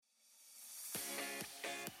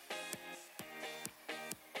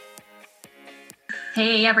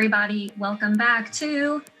Hey everybody, welcome back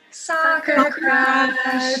to Soccer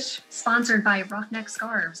Crush, sponsored by Roughneck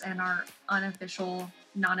Scarves and our unofficial,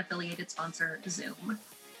 non-affiliated sponsor, Zoom.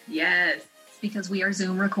 Yes. Because we are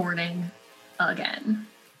Zoom recording again.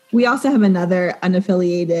 We also have another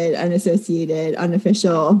unaffiliated, unassociated,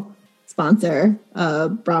 unofficial sponsor,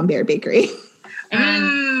 Brown Bear Bakery.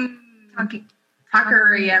 And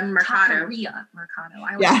Taqueria Mercado. Taqueria Mercado.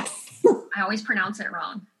 I always pronounce it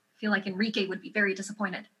wrong. I feel like Enrique would be very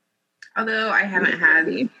disappointed. Although I haven't had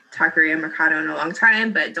Taqueria Mercado in a long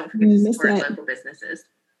time, but don't forget to support local businesses.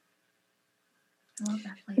 I love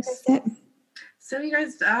that place. So you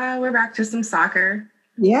guys, we're back to some soccer.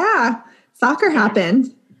 Yeah, soccer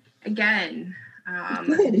happened. Again.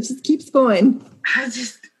 Good. It just keeps going. I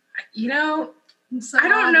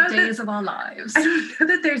don't know the days of our lives. I don't know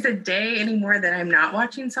that there's a day anymore that I'm not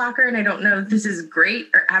watching soccer, and I don't know if this is great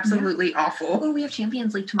or absolutely awful. Oh, we have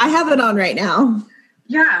Champions League tomorrow. I have it on right now.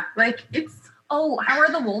 Yeah, it's... Oh, how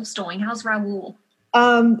are the Wolves doing? How's Raul?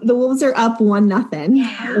 The Wolves are up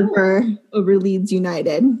 1-0 over Leeds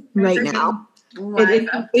United right now. It is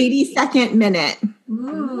the 82nd minute.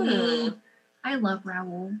 Ooh. I love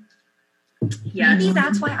Raul. Yes. Maybe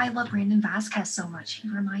that's why I love Brandon Vasquez so much. He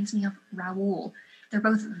reminds me of Raul. They're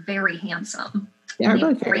both very handsome. They are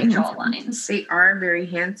both great jawlines. They are very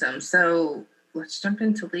handsome. So let's jump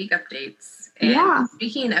into league updates. And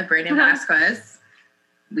speaking of Brandon Vasquez,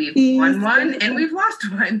 we've won one and we've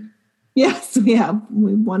lost one. Yes, we have.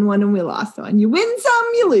 We won one and we lost one. You win some,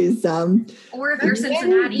 you lose some. Or if you're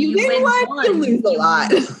Cincinnati, you win one, you lose a lot.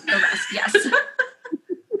 The rest, yes.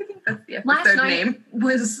 That's the Last night name.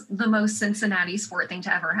 Was the most Cincinnati sport thing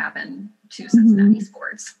to ever happen to Cincinnati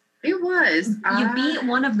sports. It was. You beat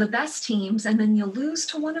one of the best teams and then you lose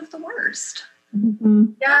to one of the worst.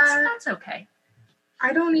 Mm-hmm. Yeah, that's okay.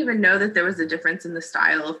 I don't even know that there was a difference in the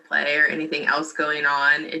style of play or anything else going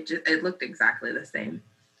on. It looked exactly the same.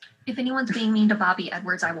 If anyone's being mean to Bobby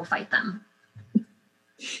Edwards, I will fight them.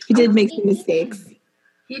 He did make some mistakes.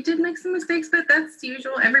 He did make some mistakes, but that's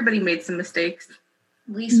usual. Everybody made some mistakes.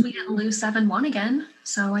 At least we didn't lose 7-1 again.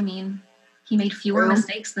 So, I mean, he made fewer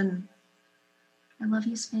mistakes than... I love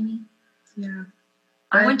you, Spinny. Yeah.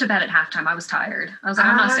 I went to bed at halftime. I was tired. I was like,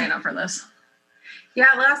 I'm not staying up for this.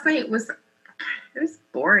 Yeah, last night it was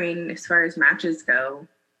boring as far as matches go.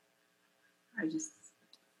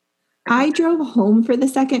 I drove home for the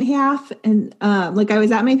second half, and I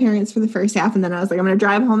was at my parents' for the first half, and then I was like, I'm going to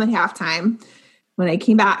drive home at halftime. When I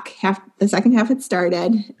came back, the second half had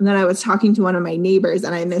started, and then I was talking to one of my neighbors,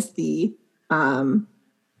 and I missed the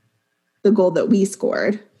goal that we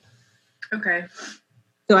scored. Okay.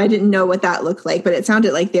 So I didn't know what that looked like, but it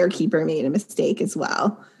sounded like their keeper made a mistake as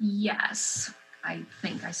well. Yes. I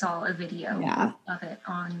think I saw a video of it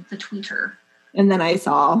on the Twitter. And then I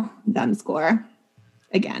saw them score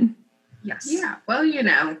again. Yes. Yeah. Well, they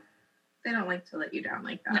don't like to let you down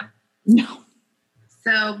like that. No.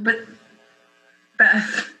 So, but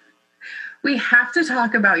we have to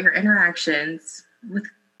talk about your interactions with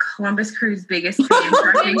Columbus Crew's biggest fan,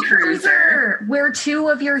 Drunken Cruiser. We're 2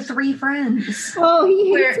 of your 3 friends. Oh,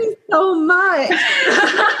 he hates me so much.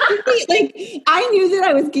 I knew that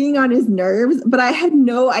I was getting on his nerves, but I had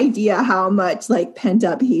no idea how much pent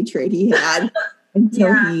up hatred he had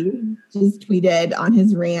until he just tweeted on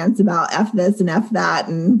his rants about F this and F that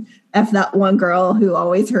and F that one girl who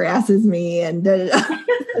always harasses me. And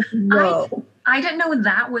whoa. I didn't know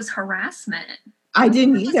that was harassment. I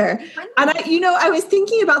didn't either. And I was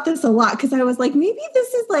thinking about this a lot because I was like, maybe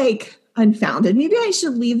this is unfounded. Maybe I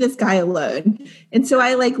should leave this guy alone. And so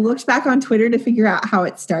I looked back on Twitter to figure out how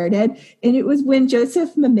it started. And it was when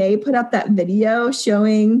Joseph Mame put up that video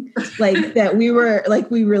showing that we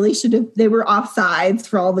really should have, they were offsides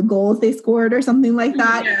for all the goals they scored or something like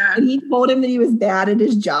that. Yeah. And he told him that he was bad at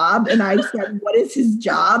his job. And I said, what is his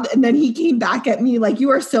job? And then he came back at me you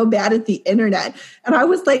are so bad at the internet. And I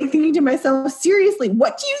was thinking to myself, seriously,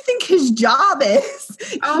 what do you think his job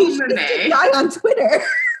is? Oh, He's just a guy on Twitter.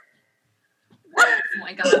 Oh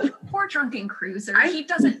my God. Poor Drunken Cruiser. He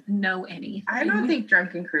doesn't know anything. I don't think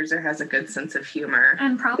Drunken Cruiser has a good sense of humor.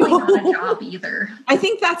 And probably not a job either. I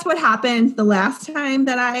think that's what happened the last time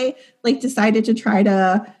that I decided to try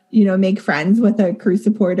to, make friends with a Crew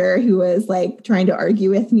supporter who was trying to argue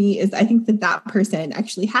with me is I think that person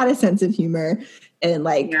actually had a sense of humor and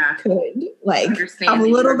could have a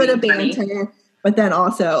little bit of banter. Funny. But then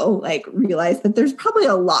also realize that there's probably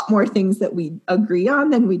a lot more things that we agree on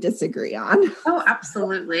than we disagree on. Oh,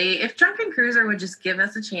 absolutely. If Drunken Cruiser would just give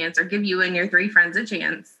us a chance or give you and your 3 friends a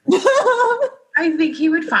chance, I think he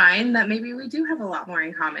would find that maybe we do have a lot more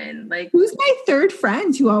in common. Who's my 3rd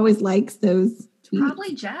friend who always likes those tweets?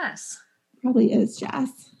 Probably Jess. Probably is,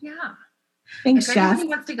 Jess. Yeah. Thanks, if Jess. anybody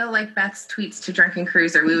wants to go like Beth's tweets to Drunken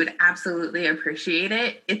Cruiser, we would absolutely appreciate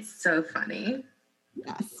it. It's so funny.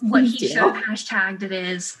 Yes. What he should have hashtagged it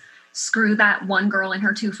is screw that one girl and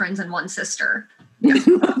her 2 friends and 1 sister.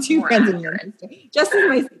 2 friends and 1 sister. Just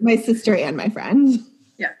as my sister and my friend.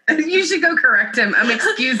 Yeah. You should go correct him.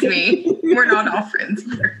 Excuse me. We're not all friends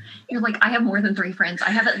here. You're like, I have more than 3 friends.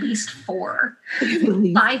 I have at least 4.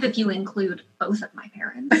 5 if you include both of my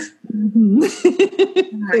parents.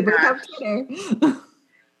 They both have Twitter.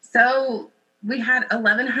 So we had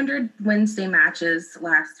 1,100 Wednesday matches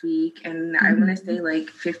last week, and I want to say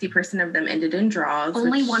like 50% of them ended in draws.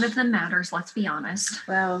 Only one of them matters, let's be honest.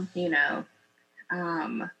 Well,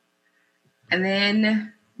 and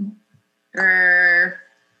then for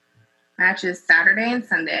matches Saturday and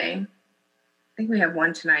Sunday, I think we have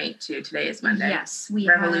one tonight too. Today is Monday. Yes, we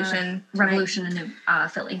Revolution have Revolution in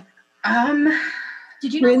Philly.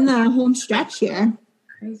 Did you We're in the home stretch here.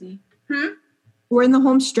 Crazy. We're in the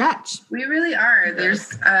home stretch. We really are.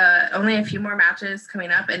 There's only a few more matches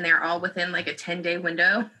coming up, and they're all within like a 10-day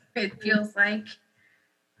window. It feels like,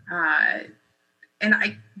 and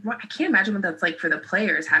I can't imagine what that's like for the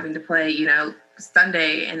players having to play,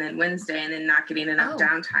 Sunday and then Wednesday and then not getting enough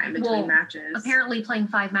downtime between matches. Apparently playing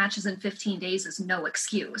 5 matches in 15 days is no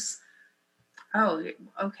excuse. Oh,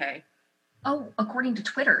 okay. Oh, according to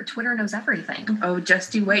Twitter. Twitter knows everything. Oh,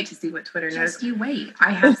 just you wait to see what Twitter knows. Just you wait.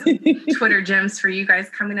 I have some Twitter gems for you guys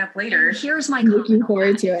coming up later. And here's my looking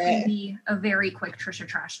forward to it. it. Be a very quick Trisha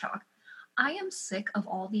trash talk. I am sick of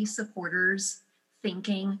all these supporters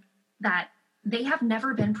thinking that they have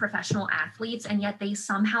never been professional athletes, and yet they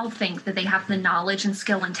somehow think that they have the knowledge and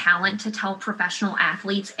skill and talent to tell professional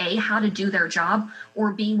athletes, A, how to do their job,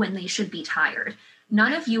 or B, when they should be tired.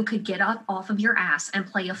 None of you could get up off of your ass and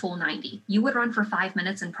play a full 90. You would run for 5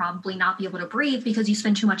 minutes and probably not be able to breathe because you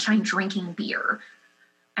spend too much time drinking beer.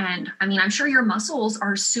 And I'm sure your muscles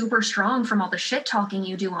are super strong from all the shit talking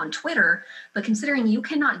you do on Twitter, but considering you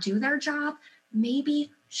cannot do their job,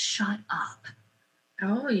 maybe shut up.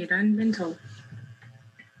 Oh, you done been told.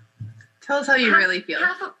 Tell us how you really feel.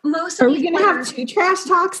 Are we going to have 2 trash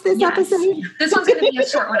talks this episode? This one's going to be a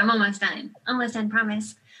short one. I'm almost done. Almost done,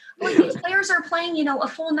 promise. Like, these players are playing, a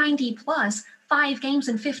full 90 plus 5 games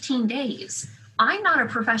in 15 days. I'm not a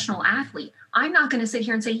professional athlete. I'm not going to sit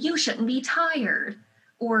here and say, you shouldn't be tired.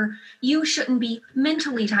 Or you shouldn't be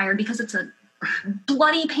mentally tired because it's a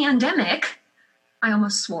bloody pandemic. I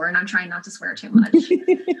almost swore, and I'm trying not to swear too much.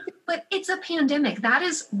 But it's a pandemic. That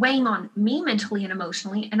is weighing on me mentally and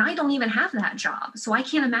emotionally, and I don't even have that job. So I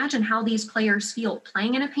can't imagine how these players feel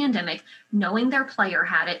playing in a pandemic, knowing their player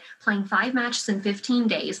had it, playing 5 matches in 15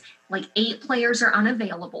 days, like 8 players are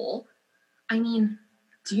unavailable. Do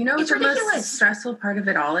you know what the ridiculous. Most stressful part of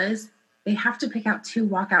it all is? They have to pick out 2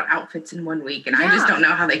 walkout outfits in 1 week, and I just don't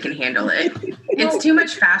know how they can handle it. It's too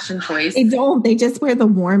much fashion choice. They don't. They just wear the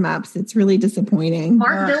warm-ups. It's really disappointing.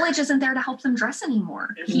 Mark Village isn't there to help them dress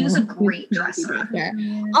anymore. He was a great dresser.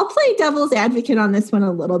 I'll play devil's advocate on this one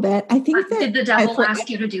a little bit. I think that did the devil ask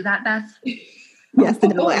you to do that, Beth? Yes, the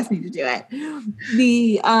devil asked me to do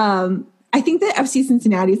it. I think that FC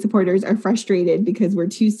Cincinnati supporters are frustrated because we're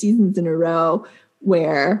 2 seasons in a row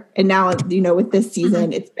and now, with this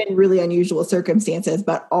season, it's been really unusual circumstances,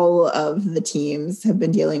 but all of the teams have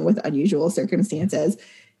been dealing with unusual circumstances,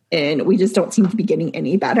 and we just don't seem to be getting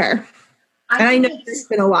any better. I know there's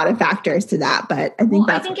been a lot of factors to that, but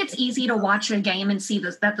I think it's easy to watch a game and see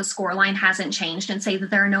that the scoreline hasn't changed and say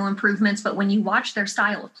that there are no improvements. But when you watch their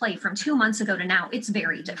style of play from 2 months ago to now, it's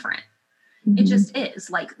very different. Mm-hmm. It just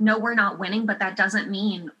is. No, we're not winning, but that doesn't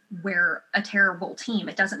mean we're a terrible team.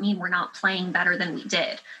 It doesn't mean we're not playing better than we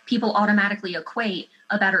did. People automatically equate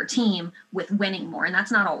a better team with winning more, and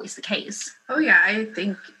that's not always the case. Oh, yeah. I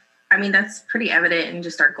think, that's pretty evident in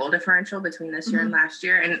just our goal differential between this year and last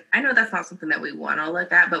year. And I know that's not something that we want to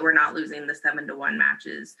look at, but we're not losing the 7-1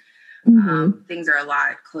 matches. Mm-hmm. Things are a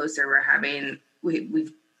lot closer.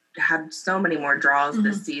 We've had so many more draws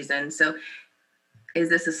this season. So is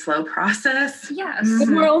this a slow process? Yes. But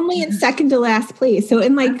we're only in second to last place. So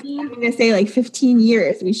in I'm going to say 15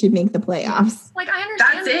 years, we should make the playoffs. I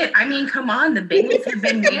understand. That's it. Come on. The Bengals have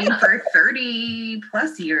been waiting for 30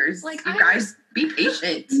 plus years. You guys be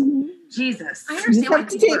patient. Mm-hmm. Jesus. I understand why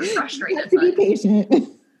people are frustrated. To be patient.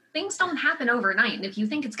 Things don't happen overnight. And if you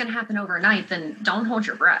think it's going to happen overnight, then don't hold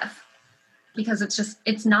your breath because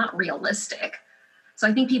it's not realistic. So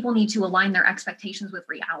I think people need to align their expectations with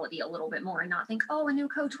reality a little bit more and not think, a new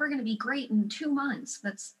coach, we're going to be great in 2 months.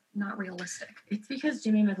 That's not realistic. It's because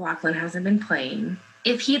Jimmy McLaughlin hasn't been playing.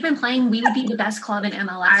 If he had been playing, we would be the best club in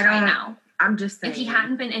MLS right now. I'm just saying. If he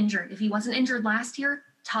hadn't been injured, if he wasn't injured last year,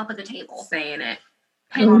 top of the table. Saying it.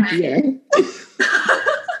 Dear.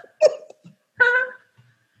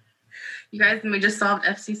 You guys, we just solved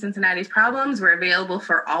FC Cincinnati's problems. We're available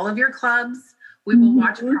for all of your clubs. We will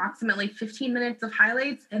watch approximately 15 minutes of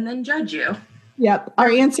highlights and then judge you. Yep. Our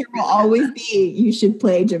answer will always be you should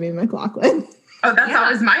play Jimmy McLaughlin. Oh, that's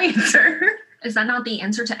always my answer. Is that not the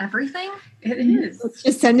answer to everything? It is. Let's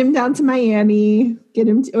just send him down to Miami, get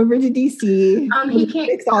him over to DC. He can't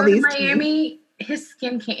fix all these Miami. His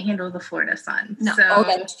skin can't handle the Florida sun. No. So, oh,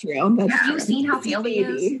 that's true. Have you seen how pale he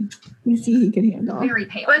is? You see he can handle. Very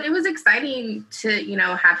pale. But it was exciting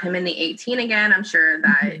to, have him in the 18 again. I'm sure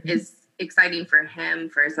that is exciting for him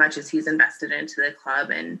for as much as he's invested into the club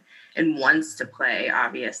and wants to play,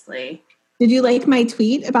 obviously. Did you like my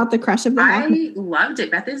tweet about the crush of the I loved it.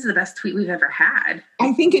 Beth, this is the best tweet we've ever had.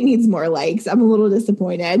 I think it needs more likes. I'm a little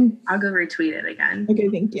disappointed. I'll go retweet it again. Okay,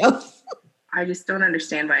 thank you. I just don't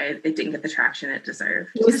understand why it didn't get the traction it deserved.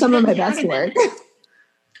 It was some of my best work.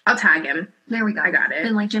 I'll tag him. There we go. I got it.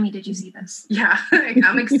 Been like, Jimmy, did you see this? Yeah.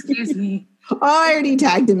 Excuse me. Oh, I already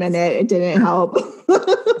tagged him in it. It didn't help.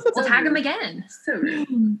 We'll tag him again. So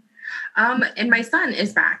rude. And my son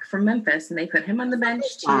is back from Memphis, and they put him on the bench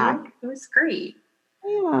too. It was great.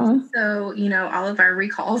 Yeah. So, all of our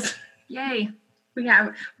recalls. Yay. We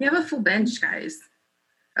have a full bench, guys,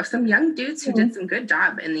 of some young dudes who did some good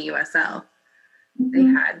job in the USL. They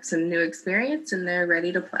had some new experience, and they're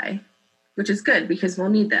ready to play, which is good because we'll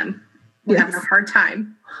need them. We're having a hard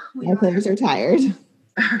time. Our players are tired.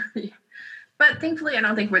 But thankfully, I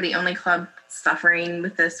don't think we're the only club suffering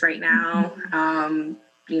with this right now.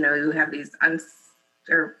 You have these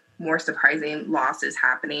or more surprising losses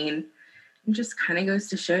happening. It just kind of goes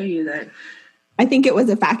to show you that. I think it was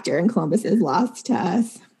a factor in Columbus's loss to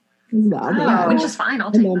us as well. Which is fine. I'll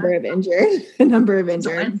a take number of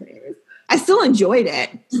injured players. I still enjoyed it.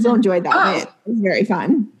 Still enjoyed that win. It was very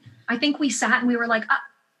fun. I think we sat and we were like,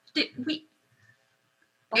 did we?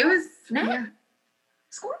 It was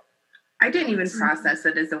score. I didn't even process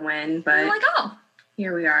it as a win, but we're like,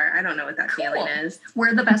 here we are. I don't know what that feeling is.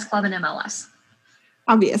 We're the best club in MLS.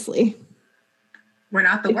 Obviously. We're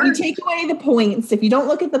not the worst. If you take away the points, if you don't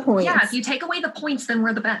look at the points. Yeah, if you take away the points, then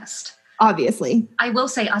we're the best. Obviously. I will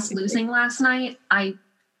say us losing last night, I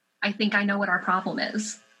think I know what our problem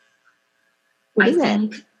is. What is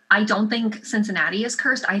it? I don't think Cincinnati is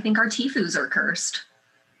cursed. I think our Tifus are cursed.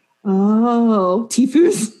 Oh,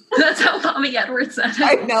 Tifus? That's how Tommy Edwards said it.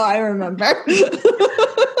 I know, I remember.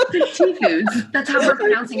 Tifus. That's how we're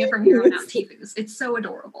pronouncing it from here on out, Tifus. It's so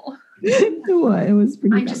adorable. It was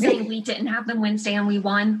pretty I'm just saying we didn't have them Wednesday and we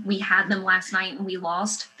won. We had them last night and we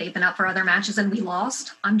lost. They've been up for other matches and we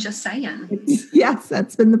lost. I'm just saying. Yes,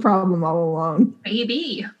 that's been the problem all along.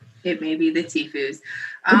 Maybe. It may be the Tifus.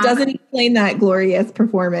 It doesn't explain that glorious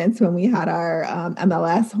performance when we had our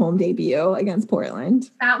MLS home debut against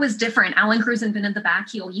Portland. That was different. Alan Cruz invented the back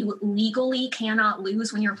heel. You legally cannot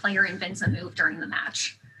lose when your player invents a move during the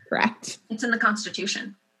match. Correct. It's in the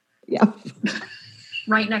Constitution. Yeah.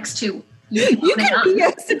 Right next to you can be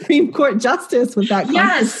a Supreme Court justice with that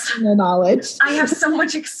constitutional knowledge. I have so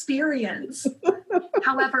much experience.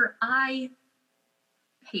 However, I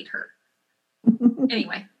hate her.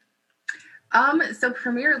 Anyway. So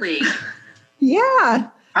Premier League. Yeah.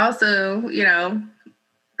 Also,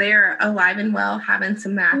 they're alive and well, having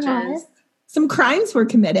some matches. Yeah. Some crimes were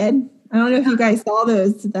committed. I don't know if you guys saw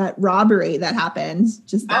that robbery that happened.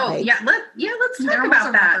 Let's talk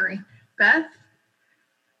about that. Robbery. Beth,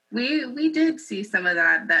 we did see some of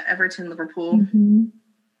that Everton Liverpool. Mm-hmm.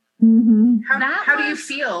 Mm-hmm. How do you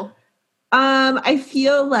feel? I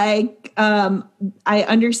feel like I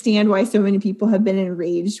understand why so many people have been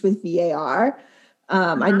enraged with VAR.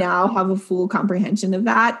 I now have a full comprehension of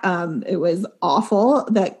that. It was awful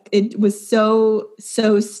that it was so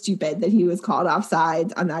stupid that he was called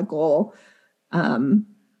offside on that goal.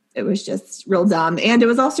 It was just real dumb. And it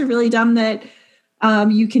was also really dumb that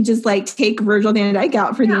you can just take Virgil van Dijk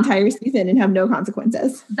out for the entire season and have no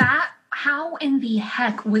consequences. How in the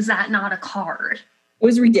heck was that not a card? It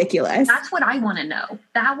was ridiculous. That's what I want to know.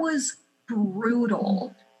 That was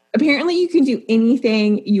brutal. Apparently you can do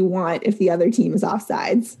anything you want if the other team is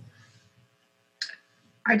offsides.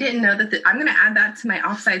 I didn't know that. I'm going to add that to my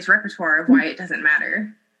offsides repertoire of why it doesn't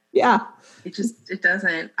matter. Yeah. It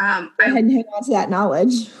doesn't. Go ahead and hang on to that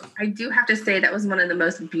knowledge. I do have to say that was one of the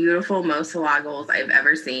most beautiful Mo Salah goals I've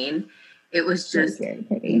ever seen. It was just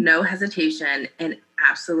no hesitation and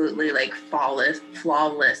absolutely flawless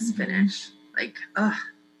finish.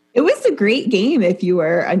 It was a great game if you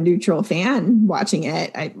were a neutral fan watching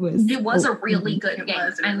it. It was a really good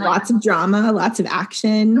game. And lots of drama, lots of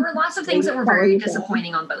action. There were lots of things that were very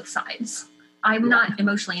disappointing on both sides. I'm not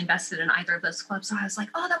emotionally invested in either of those clubs. So I was like,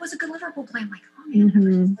 oh, that was a good Liverpool play. I'm like, oh man,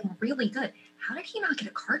 Everton's playing really good. How did he not get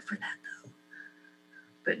a card for that though?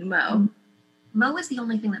 But Mo is the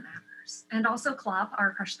only thing that matters. And also Klopp,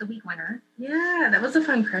 our Crush of the Week winner. Yeah, that was a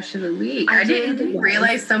fun Crush of the Week. I didn't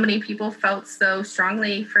realize so many people felt so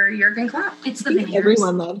strongly for Jurgen Klopp. It's the Veneers.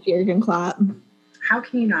 Everyone loved Jurgen Klopp. How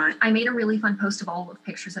can you not? I made a really fun post of all of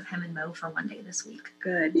pictures of him and Mo for one day this week.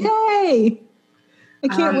 Good. Yay! I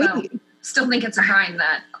can't wait. Still think it's a crime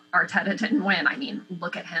that Arteta didn't win. I mean,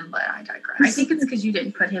 look at him, but I digress. I think it's because you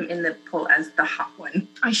didn't put him in the poll as the hot one.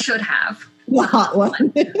 I should have. The hot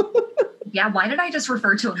one. Yeah, why did I just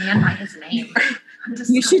refer to a man by his name?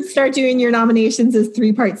 You should start doing your nominations as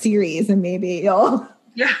 3-part series and maybe you'll...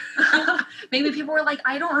 Yeah. Maybe people were like,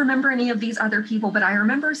 I don't remember any of these other people, but I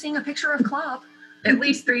remember seeing a picture of Klopp. At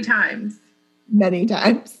least 3 times. Many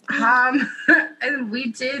times. And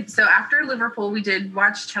we did, so after Liverpool, we did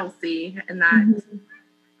watch Chelsea, and that,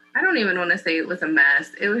 I don't even want to say it was a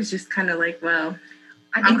mess. It was just kind of like, well,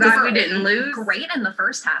 I'm glad we didn't lose. Great in the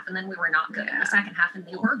first half, and then we were not good in the second half, and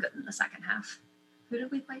they were good in the second half. Who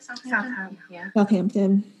did we play? Southampton.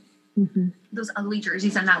 Southampton. Mm-hmm. Those ugly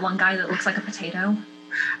jerseys and that one guy that looks like a potato.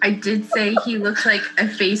 I did say he looked like a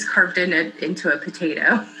face carved into a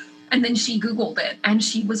potato. And then she Googled it, and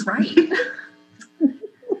she was right.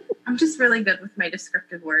 I'm just really good with my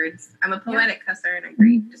descriptive words. I'm a poetic cusser and a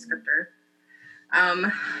great descriptor.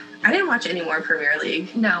 I didn't watch any more Premier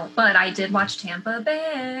League. No, but I did watch Tampa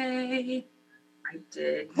Bay. I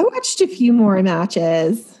did. I watched a few more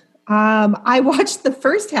matches. I watched the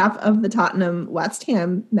first half of the Tottenham West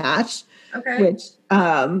Ham match, which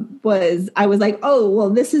I was like, oh, well,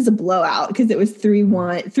 this is a blowout because it was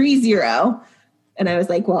 3-0. And I was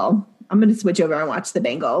like, well, I'm going to switch over and watch the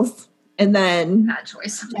Bengals. And then bad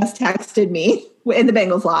choice. Jess texted me, and the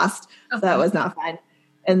Bengals lost. Okay. So that was not fun.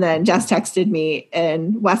 And then Jess texted me,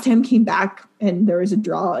 and West Ham came back, and there was a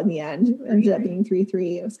draw in the end. It ended up being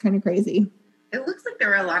 3-3. It was kind of crazy. It looks like there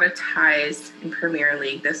were a lot of ties in Premier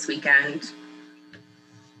League this weekend.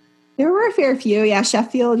 There were a fair few. Yeah,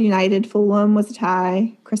 Sheffield United, Fulham was a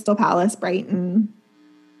tie. Crystal Palace, Brighton.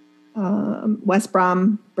 West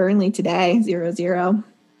Brom, Burnley today, 0-0.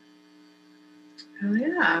 Oh,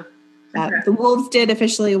 yeah. The Wolves did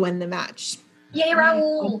officially win the match. Yay,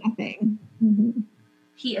 Raul! Mm-hmm.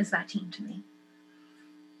 He is that team to me.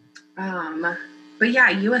 But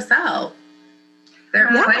yeah, USL. They're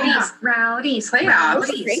Rowdies.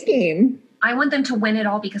 Playoffs. Great game. I want them to win it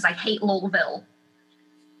all because I hate Louisville.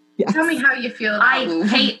 Yes. Tell me how you feel about I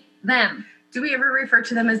hate them. Do we ever refer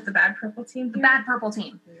to them as the bad purple team? Here? The bad purple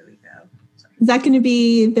team. There we go. Sorry. Is that going to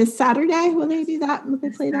be this Saturday? Will they do that? Will they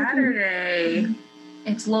play that? Saturday.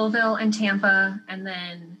 It's Louisville and Tampa and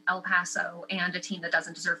then El Paso and a team that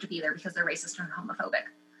doesn't deserve to be there because they're racist and homophobic.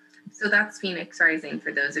 So that's Phoenix Rising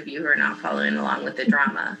for those of you who are not following along with the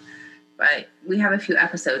drama. But we have a few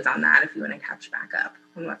episodes on that if you want to catch back up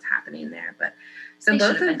on what's happening there. But so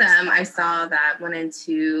both of them I saw that went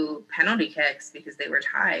into penalty kicks because they were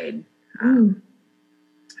tied.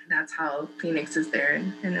 That's how Phoenix is there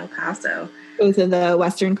in El Paso. Both of the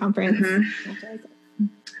Western Conference.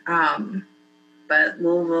 Mm-hmm. But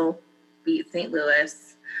Louisville beat St.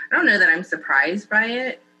 Louis. I don't know that I'm surprised by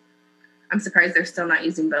it. I'm surprised they're still not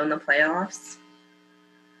using Bo in the playoffs.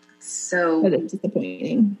 So that is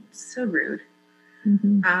disappointing. So rude.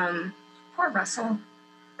 Mm-hmm. Poor Russell.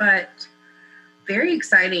 But very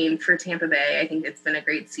exciting for Tampa Bay. I think it's been a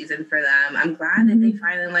great season for them. I'm glad that they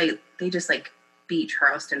finally beat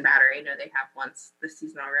Charleston Battery. I know they have once this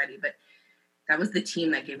season already, but that was the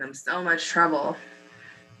team that gave them so much trouble.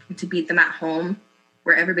 To beat them at home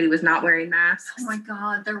where everybody was not wearing masks. Oh my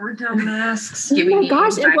God, there were no masks. Oh my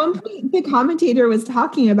gosh, at one point the commentator was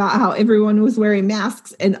talking about how everyone was wearing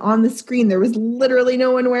masks and on the screen there was literally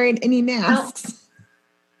no one wearing any masks.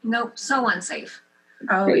 Nope, so unsafe.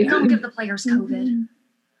 Oh, yeah. Don't give the players COVID.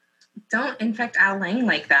 Don't infect Al Lang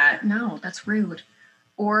like that. No, that's rude.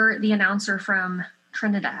 Or the announcer from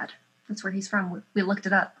Trinidad. That's where he's from. We looked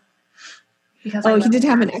it up. Because he did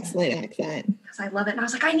have an excellent accent. Because I love it. And I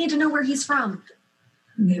was like, I need to know where he's from.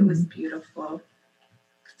 It was beautiful.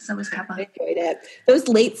 So was Kepa. I enjoyed it. Those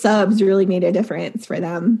late subs really made a difference for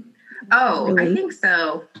them. Oh, really. I think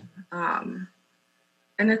so. And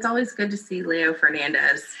it's always good to see Leo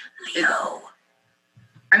Fernandez. Leo.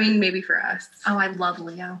 Maybe for us. Oh, I love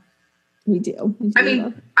Leo. We do.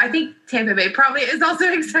 I think Tampa Bay probably is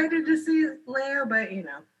also excited to see Leo, but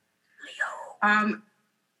Leo.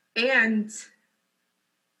 And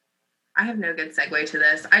I have no good segue to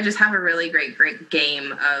this. I just have a really great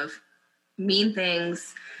game of mean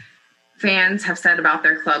things fans have said about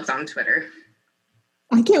their clubs on Twitter.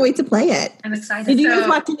 I can't wait to play it. I'm excited. Did you guys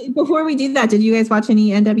watch before we do that? Did you guys watch any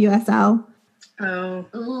NWSL? Oh,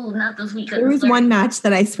 ooh, not this weekend. There was one match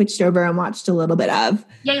that I switched over and watched a little bit of.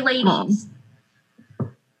 Yay, ladies!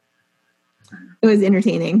 It was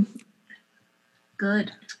entertaining.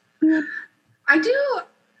 Good. I do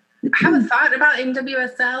have a thought about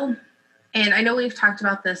NWSL, and I know we've talked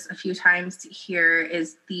about this a few times here,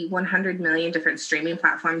 is the 100 million different streaming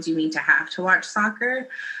platforms you need to have to watch soccer.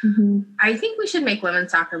 Mm-hmm. I think we should make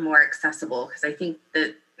women's soccer more accessible, because I think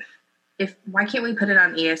that why can't we put it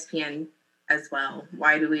on ESPN as well?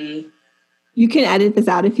 Why do we? You can edit this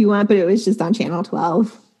out if you want, but it was just on channel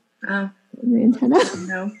 12. Oh. The antenna.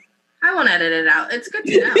 No. I won't edit it out. It's good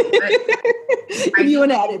to know. But if you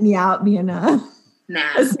want to edit me out, being nah.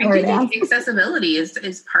 I think accessibility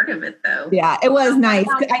is part of it, though. Yeah, it was nice.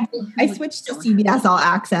 I switched to CBS All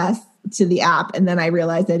Access to the app, and then I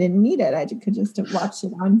realized I didn't need it. I could just watch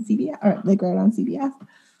it on CBS, or like right on CBS.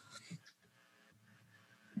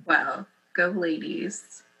 Well, go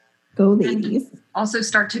ladies. Go ladies. And also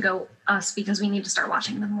start to go us, because we need to start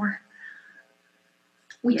watching them more.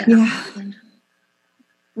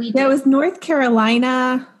 It was North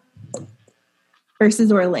Carolina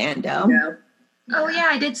versus Orlando. Yeah. Oh, yeah,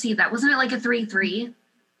 I did see that. Wasn't it like a 3-3?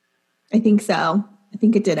 I think so. I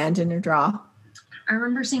think it did end in a draw. I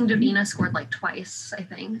remember seeing Davina scored like twice, I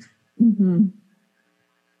think. Mm-hmm.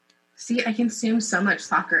 See, I consume so much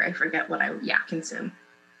soccer, I forget what I consume.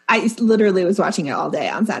 I literally was watching it all day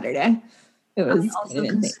on Saturday. It was I also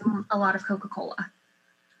consume a lot of Coca-Cola.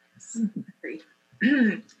 Agreed.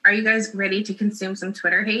 Are you guys ready to consume some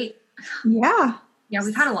Twitter hate? Yeah. Yeah,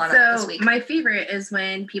 we've had a lot of it this week. My favorite is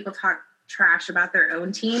when people talk trash about their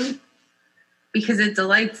own team, because it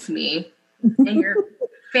delights me and your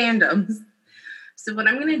fandoms. So what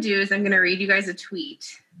I'm going to do is I'm going to read you guys a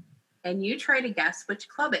tweet, and you try to guess which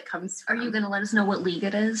club it comes from. Are you going to let us know what league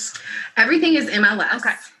it is? Everything is MLS.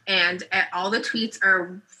 Okay. And all the tweets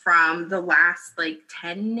are from the last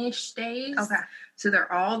 10-ish days. Okay. So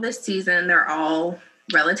they're all this season. They're all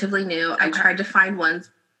relatively new. Okay. I tried to find ones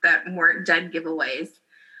that weren't dead giveaways,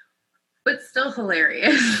 but still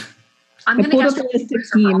hilarious. I'm going to guess the list of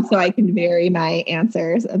teams so I can vary my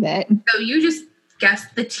answers a bit. So you just guess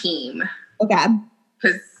the team. Okay.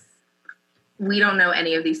 Because we don't know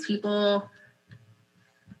any of these people.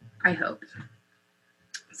 I hope.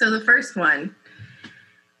 So the first one,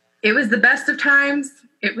 it was the best of times.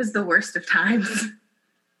 It was the worst of times.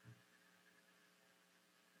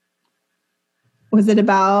 Was it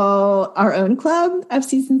about our own club,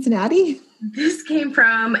 FC Cincinnati? This came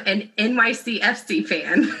from an NYCFC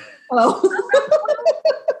fan. Oh.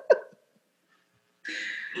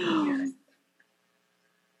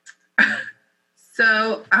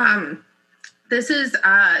 So, this is,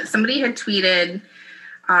 somebody had tweeted,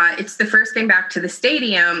 it's the first game back to the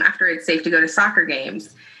stadium after it's safe to go to soccer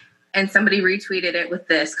games. And somebody retweeted it with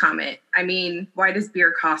this comment. I mean, why does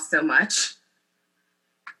beer cost so much?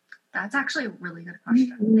 That's actually a really good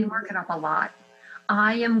question. They mark it up a lot.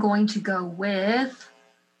 I am going to go with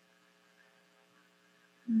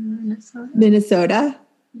Minnesota.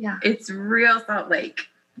 Yeah. It's Real Salt Lake.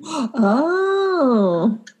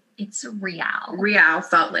 Oh. It's Real. Real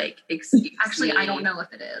Salt Lake. Excuse Actually, me. I don't know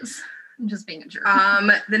if it is. I'm just being a jerk.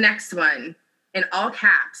 The next one, in all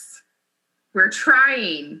caps, we're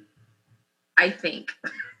trying, I think.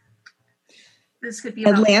 This could be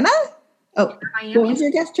Atlanta? Oh, Miami. what was your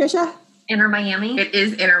guess, Trisha? Inter Miami. It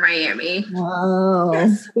is Inter Miami. Oh,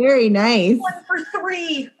 yes. Very nice. 1 for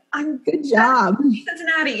 3. I'm good job.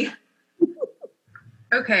 Cincinnati.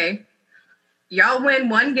 Okay. Y'all win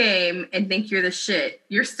one game and think you're the shit.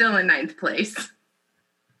 You're still in 9th place.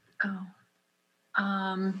 Oh.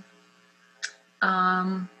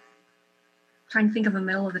 Trying to think of a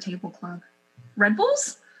middle of the table club. Red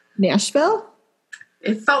Bulls? Nashville?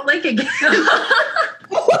 It's Salt Lake again.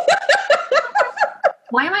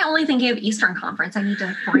 Why am I only thinking of Eastern Conference? I need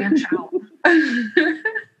to branch out.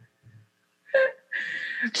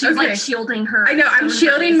 She's like shielding her. I know. I'm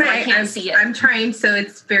shielding my. I can't see it. I'm trying, so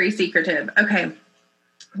it's very secretive. Okay.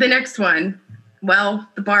 The next one. Well,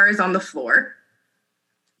 the bar is on the floor.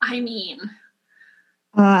 I mean,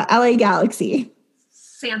 LA Galaxy.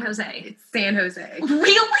 San Jose. It's San Jose.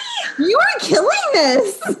 Really? You are killing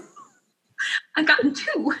this. I've gotten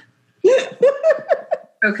 2.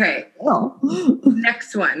 Okay. Oh.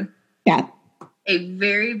 Next one. Yeah. A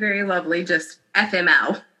very, very lovely just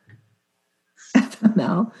FML.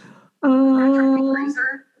 FML.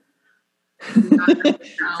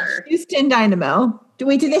 Houston Dynamo. Do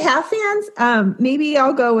they have fans? Maybe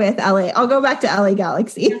I'll go with LA. I'll go back to LA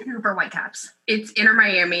Galaxy. Vancouver Whitecaps. It's Inter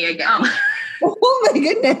Miami again. Oh my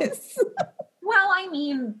goodness. Well, I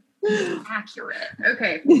mean, accurate.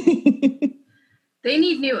 Okay. They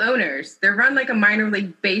need new owners. They're run like a minor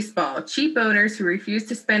league baseball. Cheap owners who refuse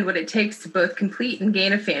to spend what it takes to both complete and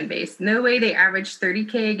gain a fan base. No way they average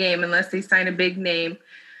 $30K a game unless they sign a big name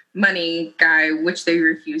money guy, which they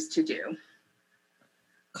refuse to do.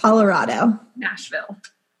 Colorado. Nashville.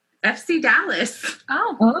 FC Dallas.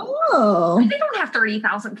 Oh. They don't have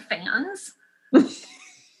 30,000 fans.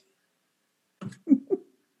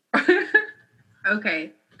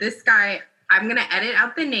 Okay. This guy, I'm going to edit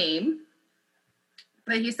out the name.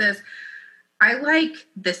 But he says, I like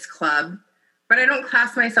this club, but I don't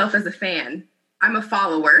class myself as a fan. I'm a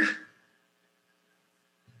follower.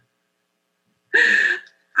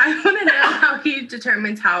 I want to know how he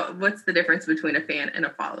determines what's the difference between a fan and a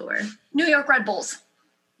follower. New York Red Bulls.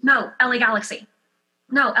 No, LA Galaxy.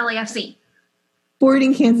 No, LAFC.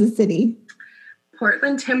 Sporting Kansas City.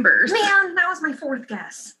 Portland Timbers. Man, that was my fourth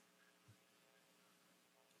guess.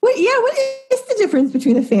 What is the difference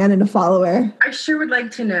between a fan and a follower? I sure would like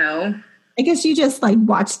to know. I guess you just like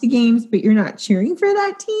watch the games, but you're not cheering for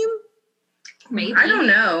that team? Maybe. I don't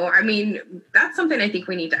know. I mean, that's something I think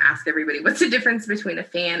we need to ask everybody. What's the difference between a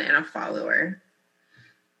fan and a follower?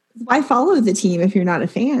 Why follow the team if you're not a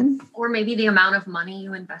fan? Or maybe the amount of money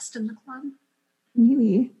you invest in the club.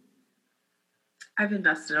 Maybe. I've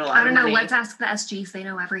invested a lot I don't know. money. Let's ask the SGs. They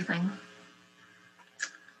know everything.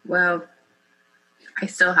 Well, I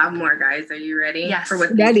still have more, guys. Are you ready? Yes. For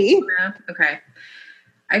what Ready. Okay.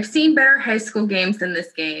 I've seen better high school games than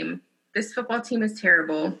this game. This football team is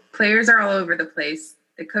terrible. Players are all over the place.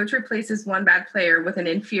 The coach replaces one bad player with an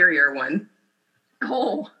inferior one.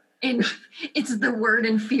 Oh, and it's the word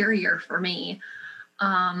inferior for me.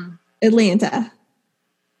 Atlanta.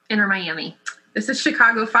 Inter Miami. This is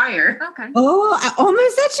Chicago Fire. Okay. Oh, I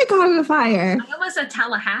almost said Chicago Fire. I almost said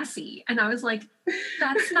Tallahassee, and I was like,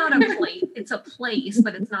 that's not a place. It's a place,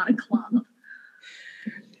 but it's not a club.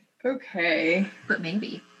 Okay. But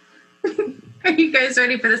maybe. Are you guys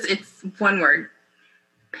ready for this? It's one word.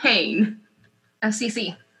 Pain.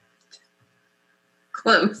 FCC.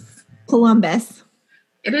 Close. Columbus.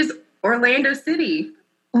 It is Orlando City.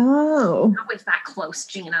 Oh. How is that close,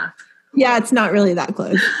 Gina? Yeah, it's not really that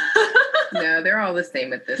close. No, they're all the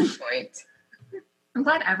same at this point. I'm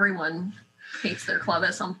glad everyone hates their club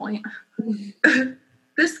at some point.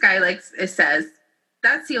 This guy says,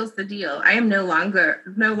 that seals the deal. I am no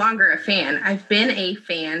longer a fan. I've been a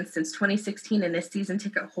fan since 2016 and a season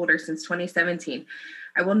ticket holder since 2017.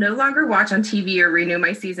 I will no longer watch on TV or renew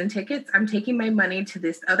my season tickets. I'm taking my money to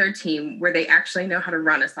this other team where they actually know how to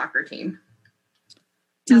run a soccer team.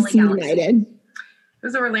 DC United. It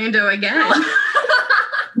was Orlando again.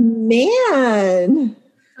 Man.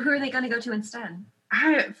 Who are they going to go to instead?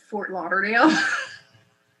 Fort Lauderdale.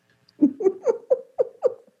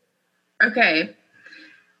 Okay.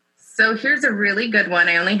 So here's a really good one.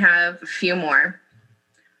 I only have a few more.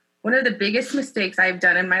 One of the biggest mistakes I've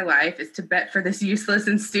done in my life is to bet for this useless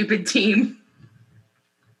and stupid team.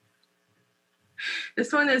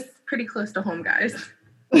 This one is pretty close to home, guys.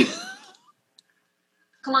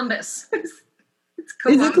 Columbus. It's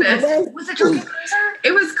Columbus. Was it Drunken Cruiser?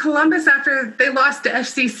 It was Columbus after they lost to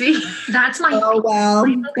FCC. That's my Oh, well,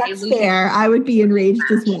 that's fair. I would be enraged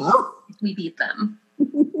as well. We beat them.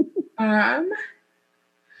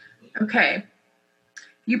 Okay.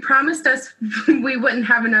 You promised us we wouldn't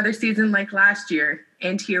have another season like last year,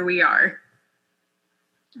 and here we are.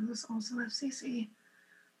 It was also FCC.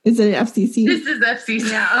 Is it an FCC? This is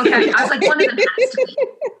FCC. Yeah, okay. I was like, one of them has to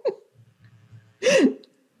be.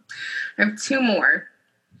 I have two more.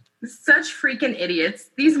 Such freaking idiots.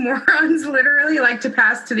 These morons literally like to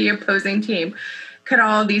pass to the opposing team. Cut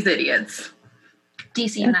all these idiots.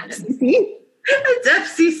 DC United. FCC? It's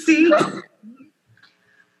FCC.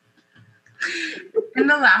 And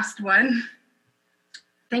the last one.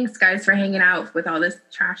 Thanks, guys, for hanging out with all this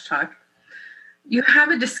trash talk. You have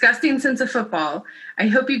a disgusting sense of football. I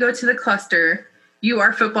hope you go to the cluster. You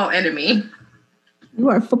are football enemy. You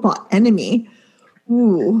are a football enemy.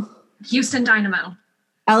 Ooh. Houston Dynamo.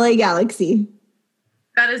 LA Galaxy.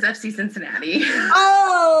 That is FC Cincinnati.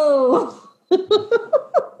 Oh!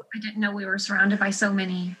 I didn't know we were surrounded by so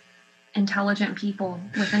many intelligent people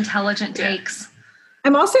with intelligent takes.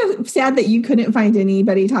 I'm also sad that you couldn't find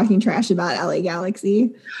anybody talking trash about LA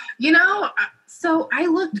Galaxy. You know, so I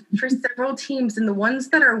looked for several teams, and the ones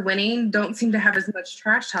that are winning don't seem to have as much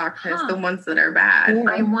trash talk as the ones that are bad. Yeah.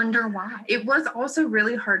 I wonder why. It was also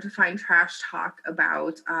really hard to find trash talk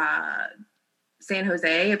about San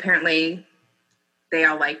Jose. Apparently, they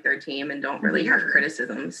all like their team and don't really have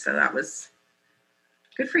criticisms. So that was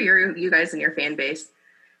good for you guys and your fan base.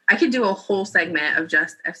 I could do a whole segment of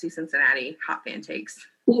just FC Cincinnati hot fan takes.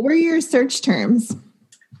 What were your search terms?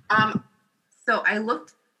 So I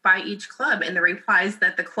looked by each club and the replies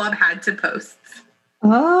that the club had to post.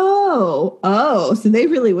 Oh, so they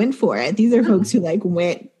really went for it. These are folks who like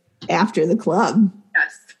went after the club.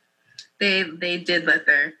 Yes. They did let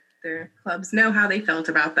their clubs know how they felt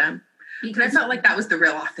about them. Because I felt like that was the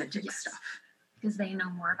real authentic stuff. Because they know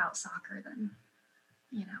more about soccer than,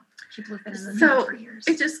 people have been in the know for years.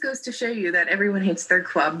 It just goes to show you that everyone hates their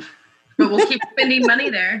club, but we'll keep spending money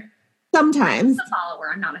there. Sometimes. I'm a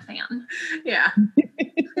follower, I'm not a fan. Yeah.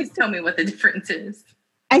 Please tell me what the difference is.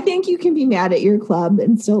 I think you can be mad at your club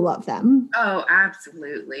and still love them. Oh,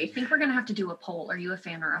 absolutely. I think we're going to have to do a poll. Are you a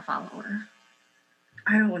fan or a follower?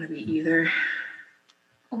 I don't want to be either.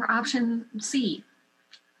 Or option C,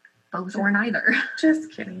 both or neither.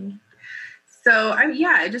 Just kidding. So,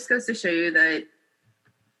 it just goes to show you that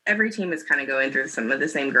every team is kind of going through some of the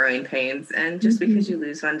same growing pains. And just because you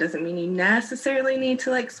lose one doesn't mean you necessarily need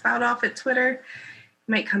to like spout off at Twitter. It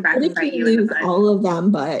might come back and bite you in the butt. All of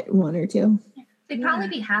them but one or two. They'd probably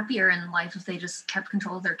be happier in life if they just kept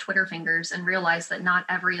control of their Twitter fingers and realized that not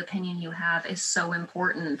every opinion you have is so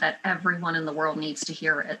important that everyone in the world needs to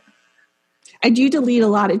hear it. I do delete a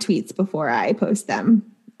lot of tweets before I post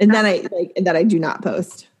them. And then I do not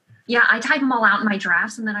post. Yeah, I type them all out in my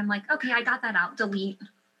drafts and then I'm like, okay, I got that out, delete.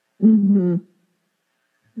 Mm-hmm.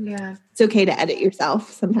 Yeah. It's okay to edit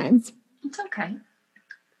yourself sometimes. It's okay.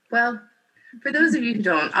 Well, for those of you who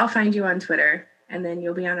don't, I'll find you on Twitter and then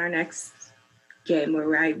you'll be on our next game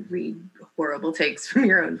where I read horrible takes from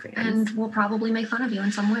your own fans. And we'll probably make fun of you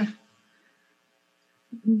in some way.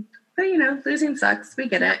 But, losing sucks. We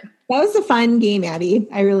get it. That was a fun game, Addie.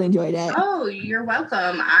 I really enjoyed it. Oh, you're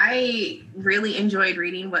welcome. I really enjoyed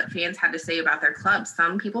reading what fans had to say about their club.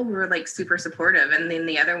 Some people were like super supportive, and then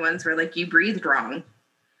the other ones were like, you breathed wrong.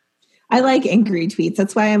 I like angry tweets.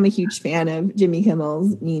 That's why I'm a huge fan of Jimmy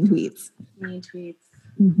Kimmel's mean tweets. Mean tweets.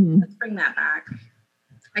 Mm-hmm. Let's bring that back.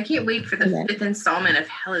 I can't wait for the fifth installment of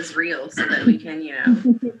Hell is Real so that we can,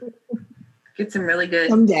 get some really good...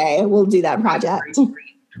 Someday we'll do that project.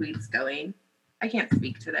 Tweets going. I can't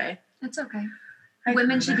speak today. It's okay.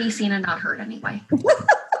 Women should be seen and not heard anyway.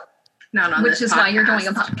 Not on Which is podcast. Why you're doing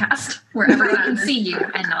a podcast where everyone can see you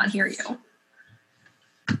and not hear you.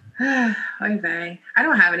 I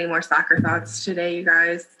don't have any more soccer thoughts today, you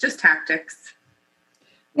guys. Just tactics.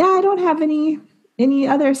 Yeah, I don't have any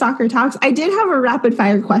other soccer talks. I did have a rapid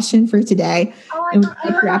fire question for today.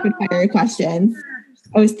 Rapid fire questions.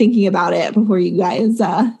 I was thinking about it before you guys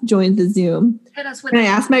joined the Zoom. Hit us with Can I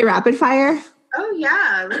ask my rapid fire? Oh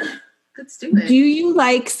yeah, let's do it. Do you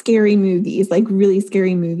like scary movies, like really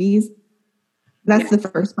scary movies? That's the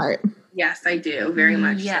first part. Yes, I do. Very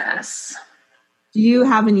much. Yes. So. Do you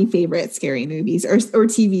have any favorite scary movies or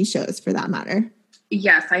TV shows for that matter?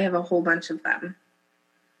 Yes, I have a whole bunch of them.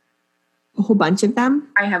 A whole bunch of them?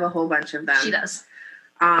 I have a whole bunch of them. She does.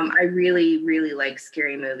 I really, really like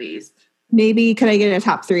scary movies. Maybe could I get a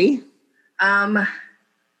top 3?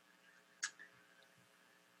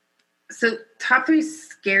 So top 3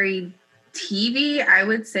 scary TV, I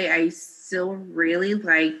would say I still really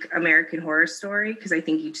like American Horror Story because I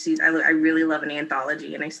think each season, I really love an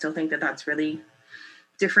anthology and I still think that that's really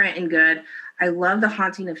different and good. I love The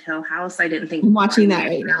Haunting of Hill House. I didn't think I'm watching that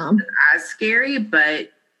right now. As scary,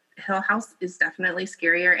 but Hill House is definitely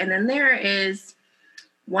scarier. And then there is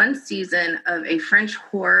one season of a French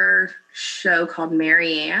horror show called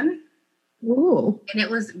Marianne. Ooh. And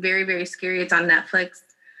it was very, very scary. It's on Netflix.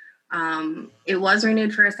 It was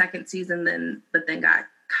renewed for a second season, but then got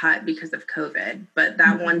cut because of COVID. But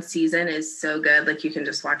that one season is so good. Like you can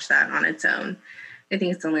just watch that on its own. I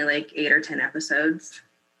think it's only like 8 or 10 episodes.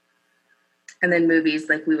 And then movies,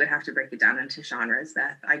 like we would have to break it down into genres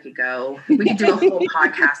that we could do a whole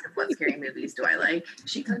podcast of what scary movies do I like.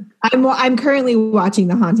 She could. I'm currently watching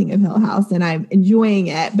The Haunting of Hill House and I'm enjoying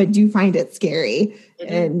it, but do find it scary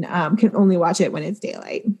and can only watch it when it's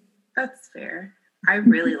daylight. That's fair. I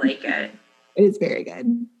really like it. It is very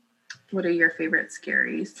good. What are your favorite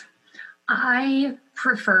scaries? I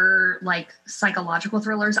prefer like psychological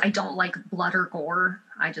thrillers. I don't like blood or gore.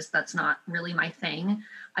 That's not really my thing.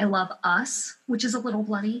 I love Us, which is a little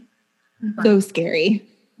bloody. So scary.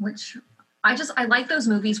 Which I like those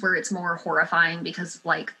movies where it's more horrifying because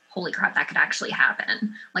like, holy crap, that could actually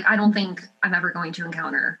happen. Like, I don't think I'm ever going to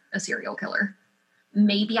encounter a serial killer.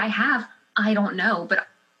 Maybe I have, I don't know, but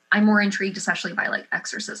I'm more intrigued, especially by like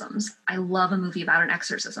exorcisms. I love a movie about an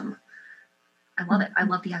exorcism. I love it. I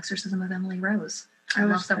love The Exorcism of Emily Rose. I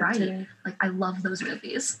love The Rite. Like, I love those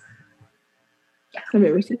movies. Yeah. I've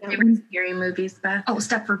never seen that one. Scary movies, Beth? Oh,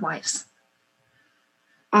 Stepford Wives.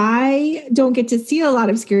 I don't get to see a lot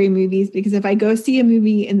of scary movies because if I go see a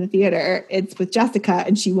movie in the theater, it's with Jessica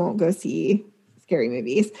and she won't go see scary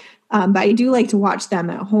movies. But I do like to watch them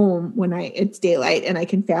at home when it's daylight and I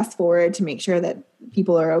can fast forward to make sure that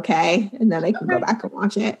people are okay. And then I can go back and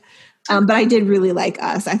watch it. But I did really like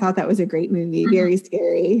Us. I thought that was a great movie. Very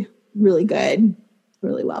scary, really good,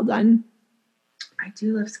 really well done. I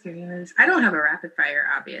do love scary movies. I don't have a rapid fire,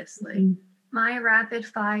 obviously. My rapid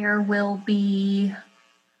fire will be,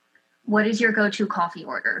 what is your go-to coffee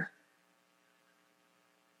order?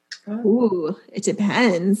 Ooh, it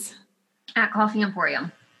depends. At Coffee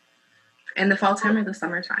Emporium. In the fall time or the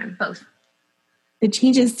summertime? Both. It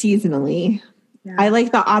changes seasonally. Yeah. I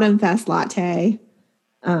like the Autumn Fest latte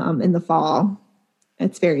in the fall.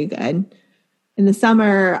 It's very good. In the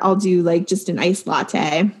summer, I'll do like just an iced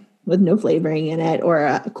latte with no flavoring in it or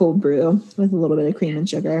a cold brew with a little bit of cream and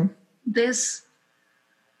sugar. This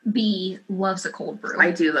bee loves a cold brew.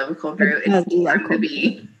 I do love a cold brew. It's love the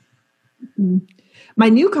bee. My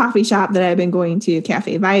new coffee shop that I've been going to,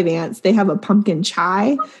 Cafe Vivance, they have a pumpkin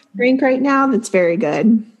chai drink right now that's very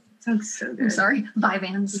good. Sounds so good. I'm sorry.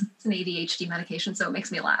 Vivance. It's an ADHD medication, so it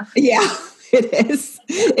makes me laugh. Yeah, it is.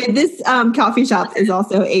 And this coffee shop is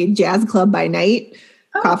also a jazz club by night,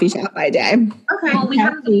 coffee shop by day. Okay. Well, we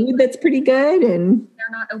have food that's pretty good. And they're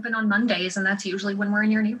not open on Mondays, and that's usually when we're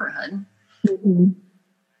in your neighborhood.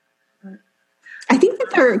 I think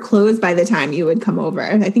that they're closed by the time you would come over.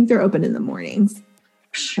 I think they're open in the mornings.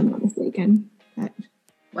 If I'm not mistaken.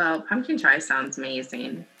 Well, pumpkin chai sounds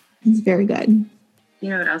amazing. It's very good. You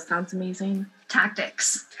know what else sounds amazing?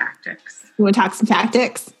 Tactics. You want to talk some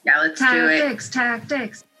tactics? Yeah, let's do it.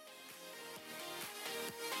 Tactics.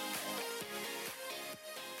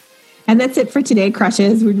 And that's it for today,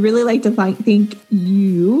 Crushes. We'd really like to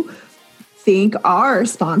thank our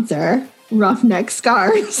sponsor, Roughneck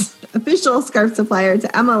Scarves, official scarf supplier to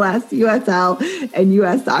MLS, USL, and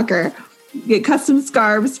US Soccer. Get custom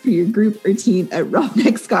scarves for your group or team at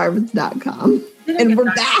roughneckscarves.com. And we're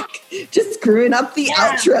back, just screwing up the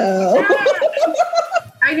outro.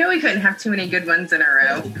 I know we couldn't have too many good ones in a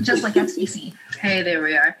row. Just like XTC. Hey, there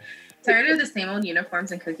we are. Tired of the same old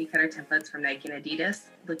uniforms and cookie cutter templates from Nike and Adidas?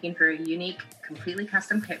 Looking for a unique, completely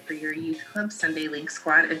custom kit for your youth club, Sunday League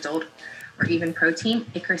squad, adult, or even pro team?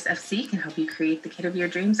 Icarus FC can help you create the kit of your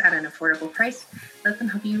dreams at an affordable price. Let them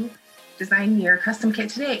help you design your custom kit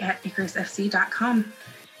today at IcarusFC.com.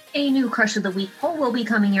 A new Crush of the Week poll will be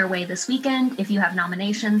coming your way this weekend. If you have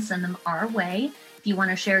nominations, send them our way. If you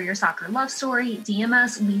want to share your soccer love story, DM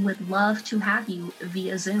us. We would love to have you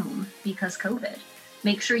via Zoom because COVID.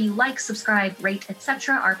 Make sure you like, subscribe, rate,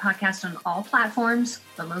 etc. our podcast on all platforms.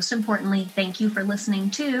 But most importantly, thank you for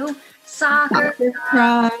listening to Soccer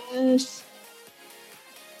Crush.